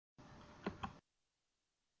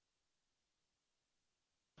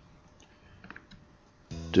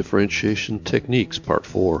Differentiation Techniques, Part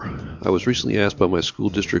 4. I was recently asked by my school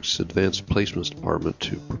district's Advanced Placements Department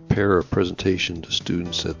to prepare a presentation to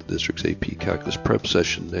students at the district's AP Calculus Prep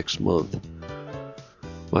session next month.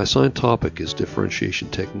 My assigned topic is differentiation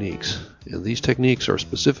techniques, and these techniques are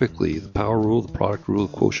specifically the power rule, the product rule,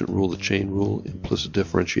 the quotient rule, the chain rule, implicit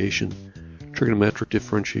differentiation, trigonometric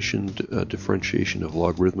differentiation, differentiation of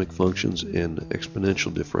logarithmic functions, and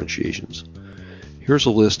exponential differentiations. Here's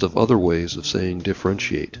a list of other ways of saying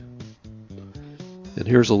differentiate. And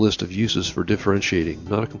here's a list of uses for differentiating.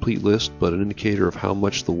 Not a complete list, but an indicator of how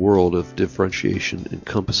much the world of differentiation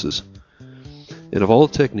encompasses. And of all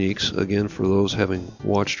the techniques, again for those having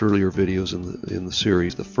watched earlier videos in the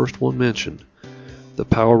series, the first one mentioned, the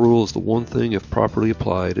power rule, is the one thing, if properly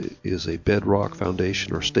applied, is a bedrock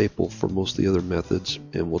foundation or staple for most of the other methods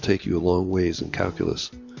and will take you a long ways in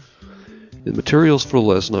calculus. In materials for the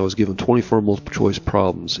lesson, I was given 24 multiple choice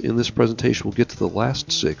problems. In this presentation, we'll get to the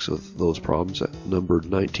last 6 of those problems, numbered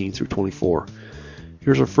 19 through 24.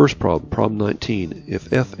 Here's our first problem, problem 19.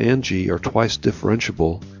 If f and g are twice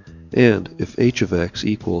differentiable, and if h of x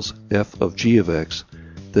equals f of g of x,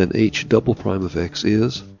 then h double prime of x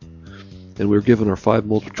is, and we're given our 5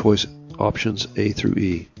 multiple choice options A through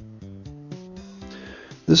E.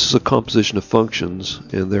 This is a composition of functions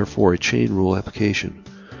and therefore a chain rule application.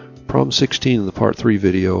 Problem 16 in the Part 3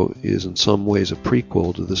 video is in some ways a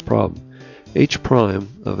prequel to this problem. H prime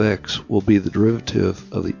of x will be the derivative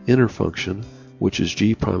of the inner function, which is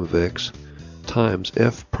g prime of x, times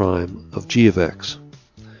f prime of g of x.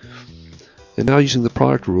 And now using the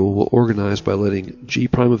product rule, we'll organize by letting g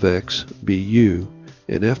prime of x be u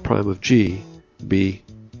and f prime of g be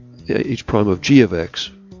h prime of g of x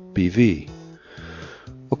be v.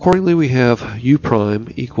 Accordingly, we have u prime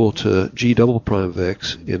equal to g double prime of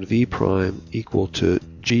x and v prime equal to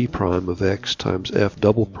g prime of x times f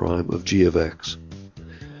double prime of g of x.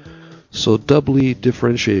 So doubly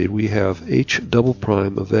differentiated, we have h double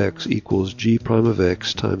prime of x equals g prime of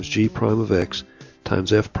x times g prime of x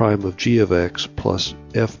times f prime of g of x plus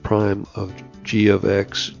f prime of g of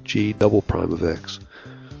x g double prime of x.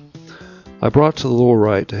 I brought to the lower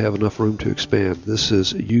right to have enough room to expand. This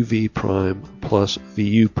is uv prime plus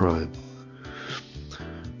vu prime.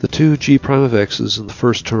 The two g prime of x's in the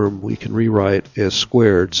first term we can rewrite as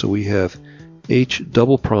squared, so we have h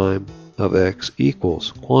double prime of x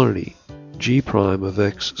equals quantity g prime of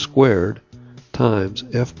x squared times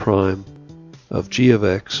f prime of g of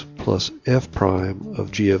x plus f prime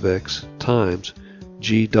of g of x times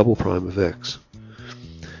g double prime of x.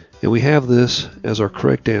 And we have this as our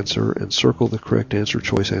correct answer and circle the correct answer,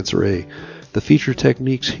 choice answer A. The feature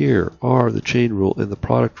techniques here are the chain rule and the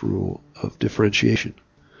product rule of differentiation.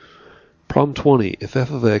 Problem 20. If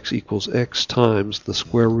f of x equals x times the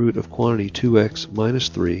square root of quantity 2x minus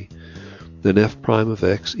 3, then f prime of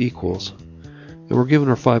x equals, and we're given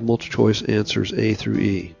our 5 multiple choice answers A through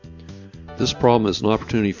E. This problem is an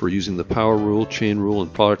opportunity for using the power rule, chain rule,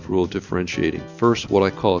 and product rule of differentiating. First, what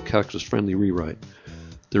I call a calculus-friendly rewrite.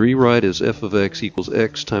 The rewrite is f of x equals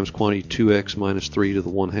x times quantity 2x minus 3 to the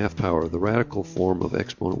 1/2 power. The radical form of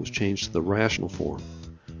exponent was changed to the rational form.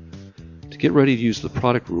 To get ready to use the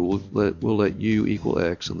product rule, we'll let u equal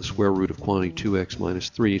x and the square root of quantity 2x minus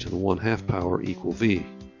 3 to the 1/2 power equal v.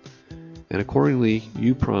 And accordingly,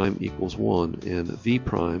 u prime equals 1 and v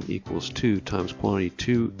prime equals 2 times quantity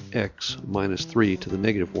 2x minus 3 to the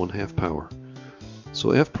negative 1/2 power.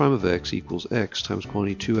 So f prime of x equals x times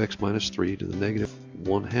quantity 2x minus 3 to the negative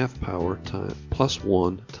 1/2 power plus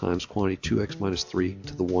 1 times quantity 2x minus 3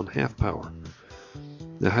 to the 1/2 power.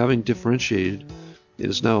 Now, having differentiated, it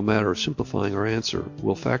is now a matter of simplifying our answer.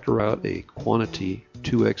 We'll factor out a quantity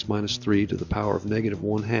 2x minus 3 to the power of negative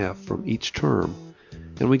 1/2 from each term,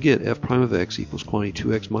 and we get f prime of x equals quantity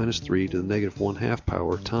 2x minus 3 to the negative 1/2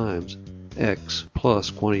 power times x plus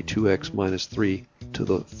quantity 2x minus 3 to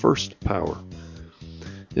the first power.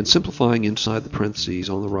 And simplifying inside the parentheses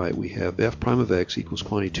on the right, we have f prime of x equals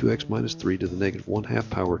quantity 2x minus 3 to the negative 1/2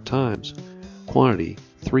 power times quantity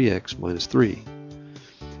 3x minus 3.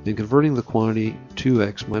 In converting the quantity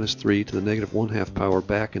 2x minus 3 to the negative 1/2 power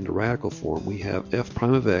back into radical form, we have f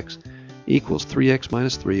prime of x equals 3x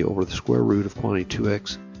minus 3 over the square root of quantity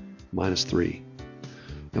 2x minus 3.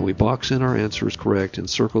 And we box in our answer as correct and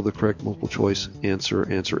circle the correct multiple choice answer,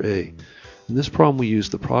 answer A. In this problem we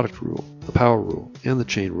used the product rule, the power rule, and the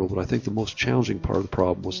chain rule, but I think the most challenging part of the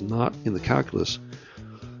problem was not in the calculus,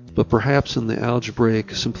 but perhaps in the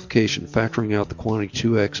algebraic simplification, factoring out the quantity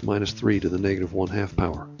 2x minus 3 to the negative 1/2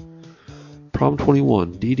 power. Problem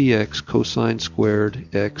 21, d dx cosine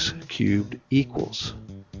squared x cubed equals.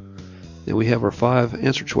 And we have our 5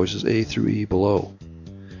 answer choices A through E below.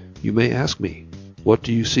 You may ask me, What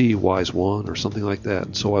do you see, wise one, or something like that,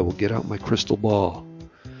 and so I will get out my crystal ball.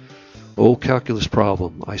 Oh, calculus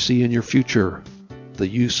problem, I see in your future the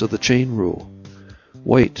use of the chain rule.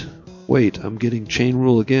 Wait, I'm getting chain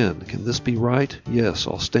rule again. Can this be right? Yes,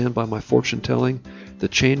 I'll stand by my fortune telling. The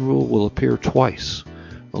chain rule will appear twice,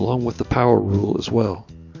 along with the power rule as well.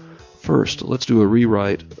 First, let's do a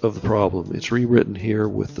rewrite of the problem. It's rewritten here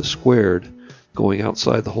with the squared going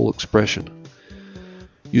outside the whole expression.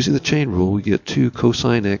 Using the chain rule, we get 2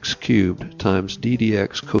 cosine x cubed times d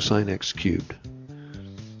dx cosine x cubed.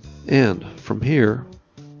 And from here,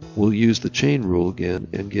 we'll use the chain rule again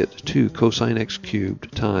and get 2 cosine x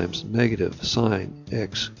cubed times negative sine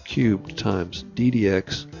x cubed times d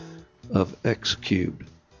dx of x cubed.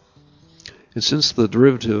 And since the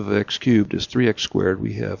derivative of x cubed is 3x squared,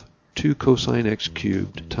 we have 2 cosine x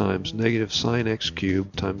cubed times negative sine x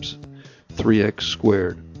cubed times 3x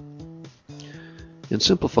squared. In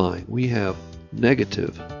simplifying, we have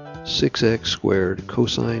negative 6x squared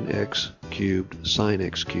cosine x cubed sine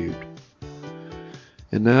x cubed.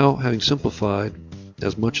 And now, having simplified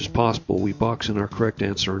as much as possible, we box in our correct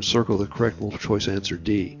answer and circle the correct multiple choice answer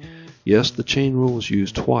D. Yes, the chain rule is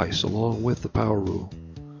used twice along with the power rule.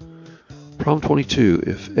 Problem 22.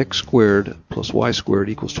 If x squared plus y squared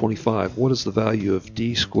equals 25, what is the value of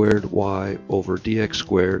d squared y over dx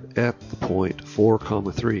squared at the point 4,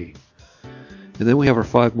 3? And then we have our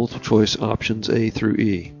 5 multiple choice options A through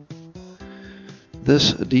E.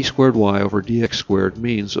 This d squared y over dx squared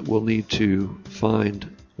means that we'll need to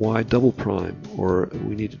find y double prime, or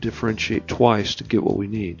we need to differentiate twice to get what we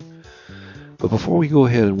need. But before we go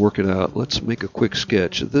ahead and work it out, let's make a quick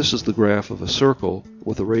sketch. This is the graph of a circle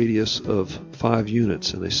with a radius of 5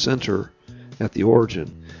 units and a center at the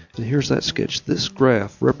origin. And here's that sketch. This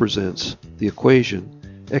graph represents the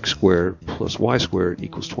equation x squared plus y squared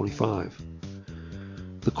equals 25.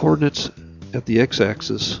 The coordinates at the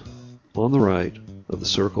x-axis on the right of the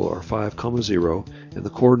circle are 5, 0, and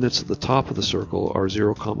the coordinates at the top of the circle are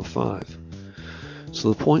 0, 5.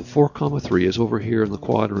 So the point 4, 3 is over here in the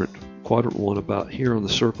quadrant 1, about here on the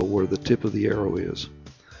circle where the tip of the arrow is.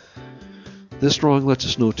 This drawing lets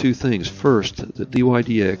us know 2 things. First, that dy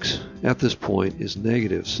dx at this point is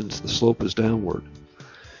negative since the slope is downward.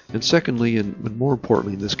 And secondly, and more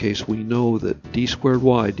importantly in this case, we know that d squared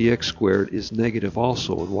y dx squared is negative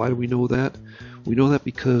also. And why do we know that? We know that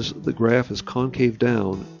because the graph is concave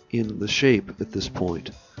down in the shape at this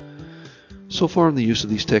point. So far in the use of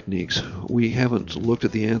these techniques, we haven't looked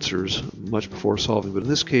at the answers much before solving, but in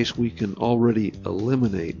this case we can already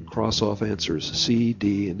eliminate and cross off answers C,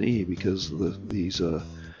 D, and E because these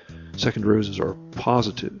second derivatives are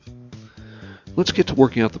positive. Let's get to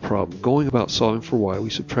working out the problem. Going about solving for y, we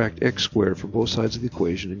subtract x squared from both sides of the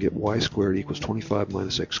equation and get y squared equals 25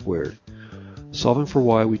 minus x squared. Solving for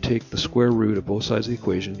y, we take the square root of both sides of the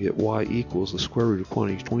equation and get y equals the square root of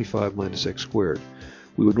quantity 25 minus x squared.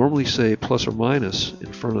 We would normally say plus or minus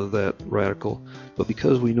in front of that radical, but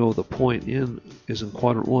because we know the point in is in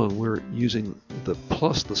quadrant 1, we're using the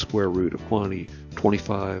plus the square root of quantity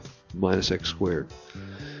 25 minus x squared.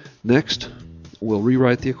 Next, we'll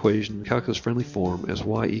rewrite the equation in calculus-friendly form as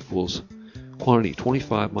y equals quantity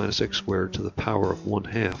 25 minus x squared to the power of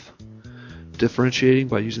 1/2. Differentiating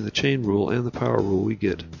by using the chain rule and the power rule, we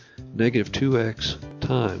get negative 2x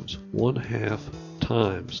times 1/2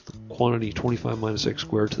 times the quantity 25 minus x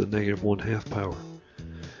squared to the negative 1/2 power.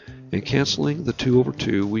 And canceling the 2 over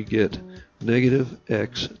 2, we get negative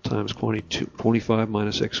x times quantity 25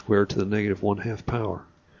 minus x squared to the negative 1/2 power.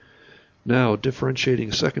 Now, differentiating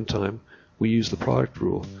a second time, we use the product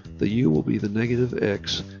rule. The u will be the negative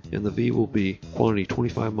x, and the v will be quantity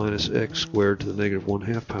 25 minus x squared to the negative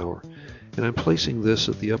 1/2 power. And I'm placing this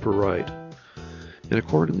at the upper right. And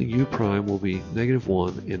accordingly, u prime will be negative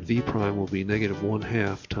 1, and v prime will be negative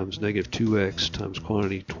 1/2 times negative 2x times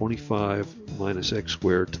quantity 25 minus x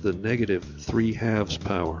squared to the negative 3/2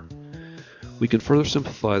 power. We can further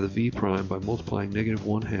simplify the v prime by multiplying negative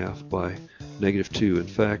 1/2 by negative 2. In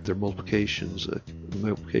fact, their multiplication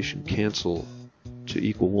cancel to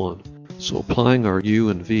equal 1. So applying our u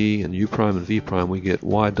and u prime and v prime, we get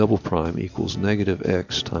y double prime equals negative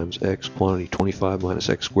x times x quantity 25 minus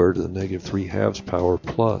x squared to the negative 3/2 power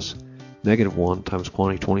plus negative 1 times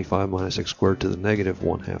quantity 25 minus x squared to the negative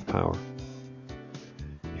 1/2 power.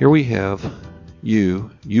 Here we have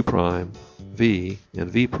u prime, v,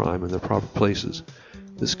 and v prime in their proper places.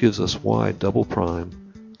 This gives us y double prime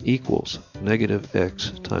equals negative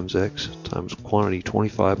x times quantity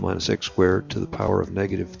 25 minus x squared to the power of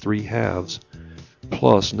negative 3/2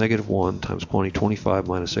 plus negative 1 times quantity 25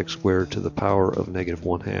 minus x squared to the power of negative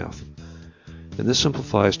 1/2. And this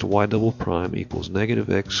simplifies to y double prime equals negative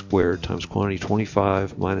x squared times quantity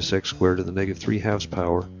 25 minus x squared to the negative 3/2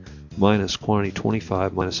 power minus quantity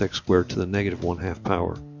 25 minus x squared to the negative 1/2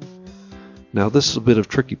 power. Now this is a bit of a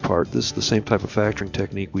tricky part. This is the same type of factoring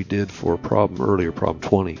technique we did for a problem earlier, problem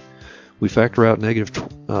 20. We factor out negative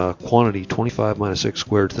quantity 25 minus x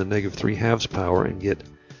squared to the negative 3/2 power and get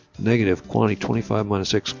negative quantity 25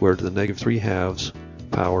 minus x squared to the negative 3/2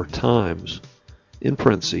 power times, in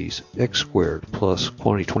parentheses, x squared plus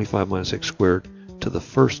quantity 25 minus x squared to the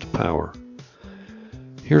first power.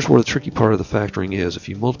 Here's where the tricky part of the factoring is. If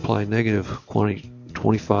you multiply negative quantity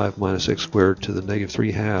 25 minus x squared to the negative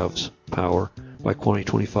 3/2 power by quantity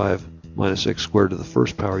 25 minus x squared to the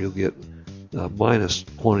first power, you'll get minus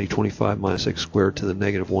quantity 25 minus x squared to the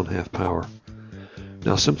negative 1/2 power.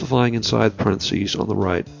 Now simplifying inside parentheses on the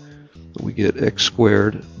right, we get x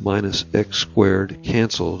squared minus x squared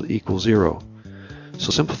canceled equals 0. So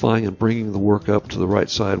simplifying and bringing the work up to the right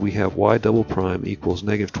side, we have y double prime equals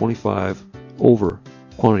negative 25 over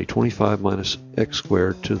quantity 25 minus x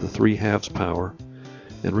squared to the 3/2 power.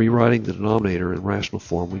 And rewriting the denominator in rational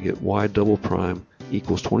form, we get y double prime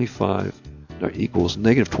equals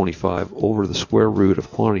negative 25 over the square root of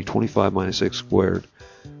quantity 25 minus x squared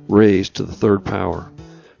raised to the third power.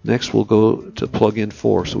 Next we'll go to plug in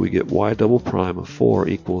 4, so we get y double prime of 4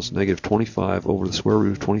 equals negative 25 over the square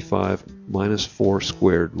root of 25 minus 4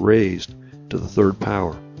 squared raised to the third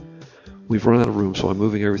power. We've run out of room, so I'm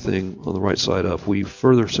moving everything on the right side up. We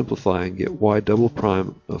further simplify and get y double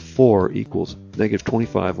prime of 4 equals negative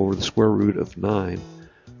 25 over the square root of 9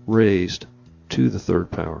 raised to the third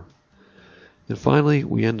power. And finally,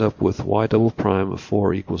 we end up with y double prime of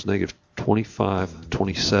 4 equals negative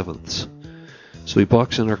 25/27. So we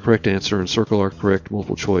box in our correct answer and circle our correct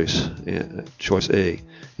multiple choice, choice A.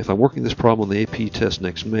 If I'm working this problem on the AP test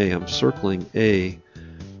next May, I'm circling A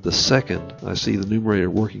the second I see the numerator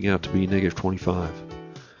working out to be negative 25.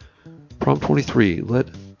 Problem 23, let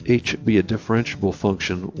h be a differentiable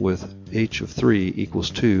function with h of 3 equals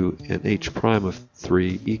 2 and h prime of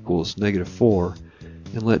 3 equals negative 4,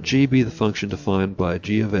 and let g be the function defined by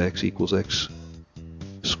g of x equals x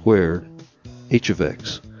squared h of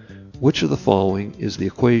x. Which of the following is the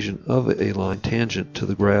equation of a line tangent to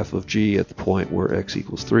the graph of g at the point where x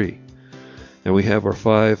equals 3? And we have our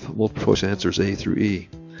 5 multiple choice answers A through E.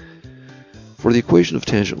 For the equation of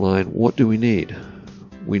tangent line, what do we need?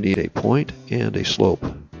 We need a point and a slope.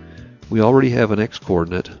 We already have an x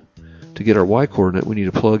coordinate. To get our y coordinate, we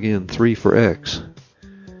need to plug in 3 for x,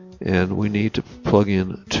 and we need to plug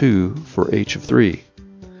in 2 for h of 3.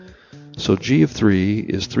 So g of 3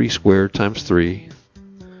 is 3 squared times 3.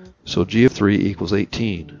 So g of 3 equals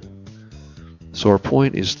 18. So our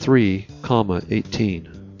point is 3, 18.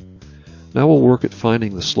 Now we'll work at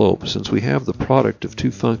finding the slope. Since we have the product of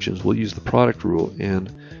two functions, we'll use the product rule,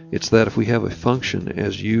 and it's that if we have a function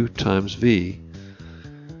as u times v,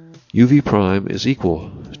 uv prime is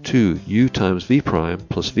equal to u times v prime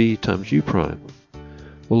plus v times u prime.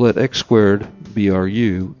 We'll let x squared be our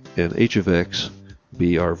u and h of x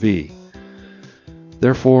be our v.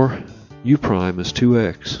 Therefore, u prime is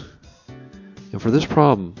 2x. And for this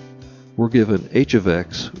problem, we're given h of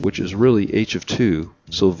x, which is really h of 2,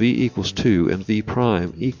 so v equals 2 and v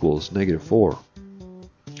prime equals negative 4.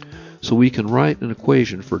 So we can write an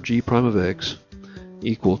equation for g prime of x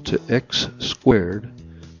equal to x squared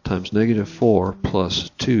times negative 4 plus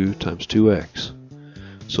 2 times 2x.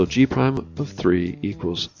 So g prime of 3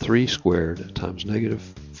 equals 3 squared times negative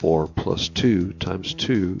 4 plus 2 times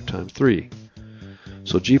 2 times 3.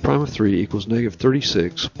 So g prime of 3 equals negative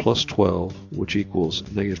 36 plus 12, which equals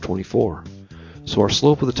negative 24. So our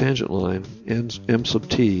slope of the tangent line, m sub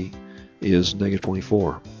t, is negative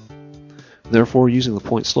 24. Therefore, using the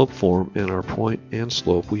point slope form and our point and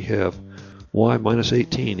slope, we have y minus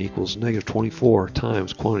 18 equals negative 24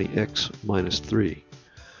 times quantity x minus 3.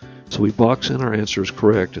 So we box in our answers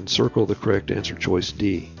correct and circle the correct answer, choice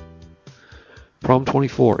D. Problem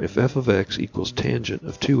 24, if f of x equals tangent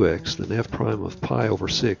of 2x, then f prime of pi over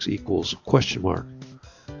 6 equals question mark.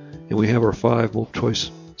 And we have our 5 multiple choice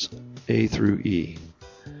A through E.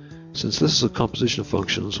 Since this is a composition of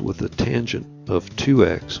functions with a tangent of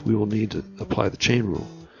 2x, we will need to apply the chain rule.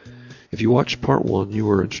 If you watched part 1, you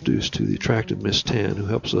were introduced to the attractive Miss Tan, who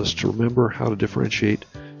helps us to remember how to differentiate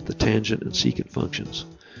the tangent and secant functions.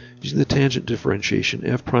 Using the tangent differentiation,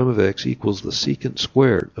 f prime of x equals the secant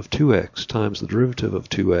squared of 2x times the derivative of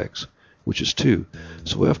 2x, which is 2.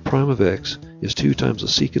 So f prime of x is 2 times the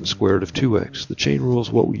secant squared of 2x. The chain rule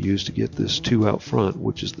is what we use to get this 2 out front,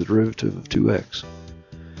 which is the derivative of 2x.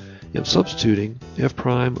 And substituting, f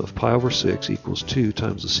prime of pi over 6 equals 2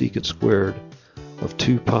 times the secant squared of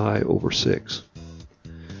 2 pi over 6.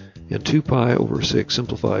 And 2 pi over 6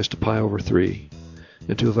 simplifies to pi over 3.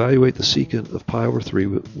 And to evaluate the secant of pi over 3,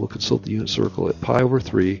 we'll consult the unit circle. At pi over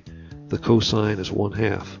 3, the cosine is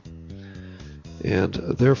 1/2. And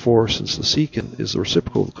therefore, since the secant is the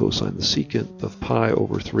reciprocal of the cosine, the secant of pi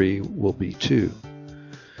over 3 will be 2.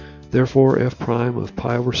 Therefore, f prime of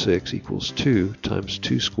pi over 6 equals 2 times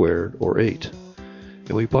 2 squared, or 8.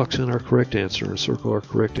 And we box in our correct answer and circle our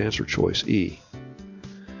correct answer choice, E.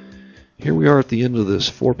 Here we are at the end of this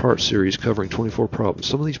 4-part series covering 24 problems.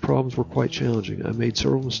 Some of these problems were quite challenging. I made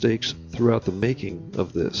several mistakes throughout the making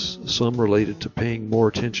of this, some related to paying more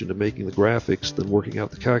attention to making the graphics than working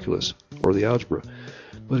out the calculus or the algebra.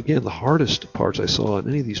 But again, the hardest parts I saw in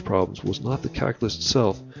any of these problems was not the calculus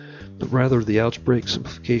itself, but rather the algebraic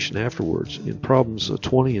simplification afterwards. In problems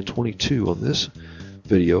 20 and 22 on this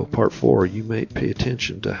video, part 4, you may pay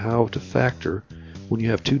attention to how to factor when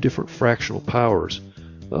you have two different fractional powers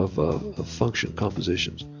of function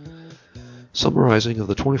compositions. Summarizing of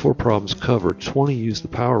the 24 problems covered, 20 used the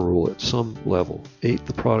power rule at some level, 8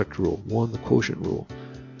 the product rule, 1 the quotient rule,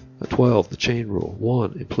 12 the chain rule,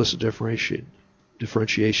 1 implicit differentiation,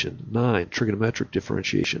 9 trigonometric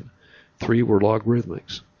differentiation, 3 were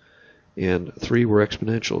logarithmics, and 3 were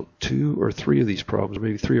exponential. 2 or 3 of these problems, or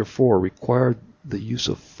maybe 3 or 4, required the use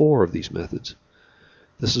of 4 of these methods.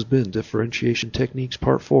 This has been Differentiation Techniques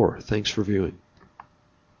Part 4. Thanks for viewing.